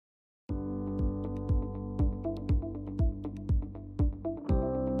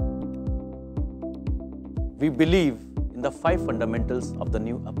we believe in the 5 fundamentals of the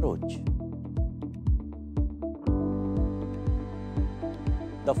new approach.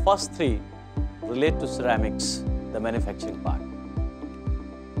 The first 3 relate to ceramics, the manufacturing part.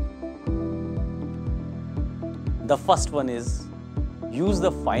 The first one is use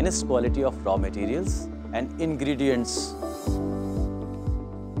the finest quality of raw materials and ingredients.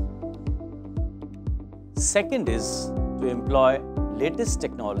 Second is to employ latest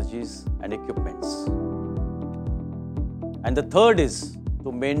technologies and equipments. And the third is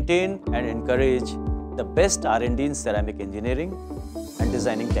to maintain and encourage the best R&D in ceramic engineering and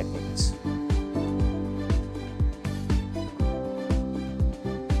designing techniques.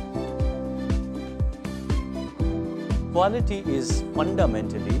 Quality is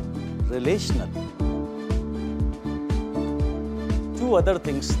fundamentally relational. 2 other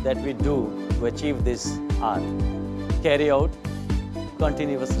things that we do to achieve this are carry out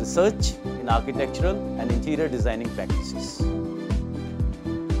continuous research in architectural and interior designing practices,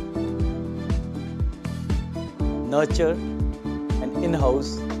 nurture an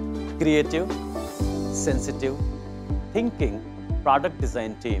in-house, creative, sensitive, thinking product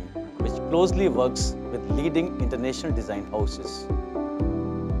design team which closely works with leading international design houses.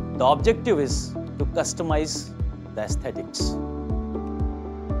 The objective is to customize the aesthetics.